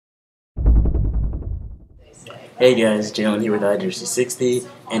Hey guys, Jalen here with iJuice360,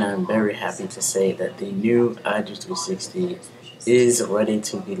 and I'm very happy to say that the new iJuice360 is ready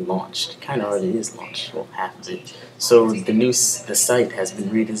to be launched. Kind of already is launched, well, half of it. So the site has been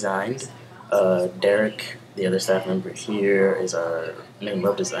redesigned. Derek, the other staff member here, is our main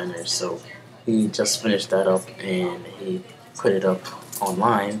web designer. So he just finished that up and he put it up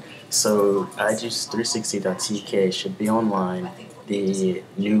online. So iJuice360.tk should be online. The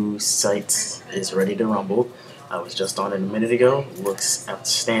new site is ready to rumble. I was just on it a minute ago. Looks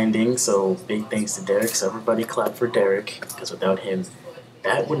outstanding. So big thanks to Derek. So everybody clap for Derek, because without him,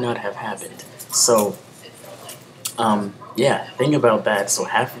 that would not have happened. So, yeah, think about that. So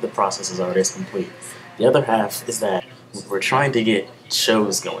half of the process is already complete. The other half is that we're trying to get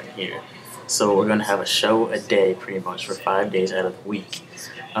shows going here. So we're gonna have a show a day, pretty much, for 5 days out of the week.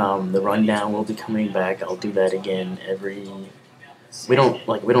 The rundown will be coming back. I'll do that again every. We don't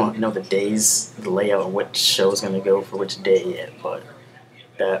know the days, the layout, of what show is going to go for which day yet, but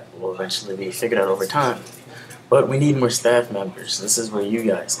that will eventually be figured out over time. But we need more staff members. This is where you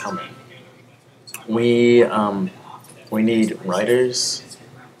guys come in. We need writers.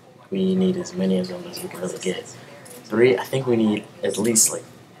 We need as many of them as we can really get. 3. I think we need at least like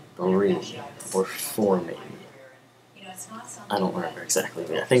 3 or 4 maybe. I don't remember exactly,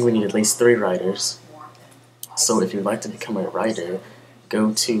 but I think we need at least 3 writers. So if you'd like to become a writer,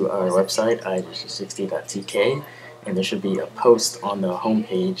 go to our website, iJuice360.tk, and there should be a post on the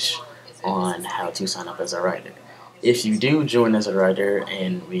homepage on how to sign up as a writer. If you do join as a writer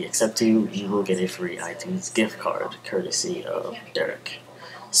and we accept you, you will get a free iTunes gift card, courtesy of Derek.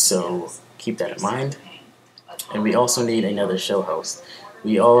 So keep that in mind. And we also need another show host.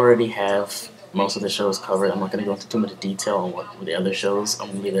 We already have most of the shows covered. I'm not going to go into too much detail on what the other shows. I'm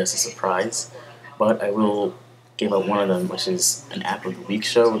going to leave it as a surprise. But I will give out one of them, which is an App of the Week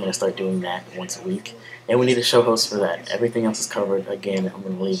show. We're going to start doing that once a week. And we need a show host for that. Everything else is covered. Again, I'm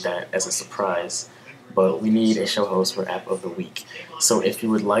going to leave that as a surprise. But we need a show host for App of the Week. So if you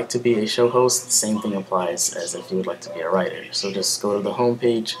would like to be a show host, the same thing applies as if you would like to be a writer. So just go to the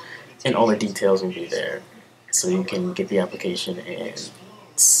homepage and all the details will be there. So you can get the application and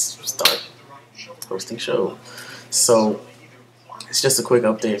start hosting show. So it's just a quick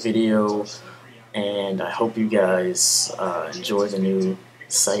update video. And I hope you guys enjoy the new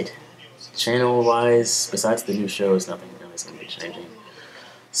site. Channel-wise, besides the new shows, nothing really is going to be changing.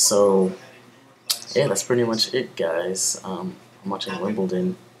 So, yeah, that's pretty much it, guys. I'm watching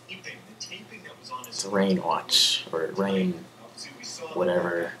Wimbledon. It's a rain watch, or rain,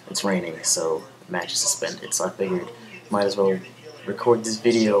 whatever. It's raining, so the match is suspended. So I figured might as well record this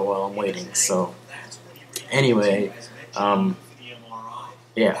video while I'm waiting. So, anyway,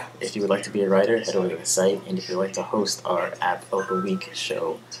 yeah, if you would like to be a writer, head over to the site, and if you'd like to host our App of the Week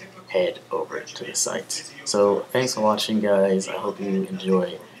show, head over to the site. So, thanks for watching, guys. I hope you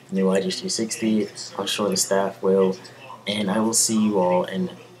enjoy the new iJuice360. I'm sure the staff will, and I will see you all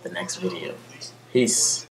in the next video. Peace.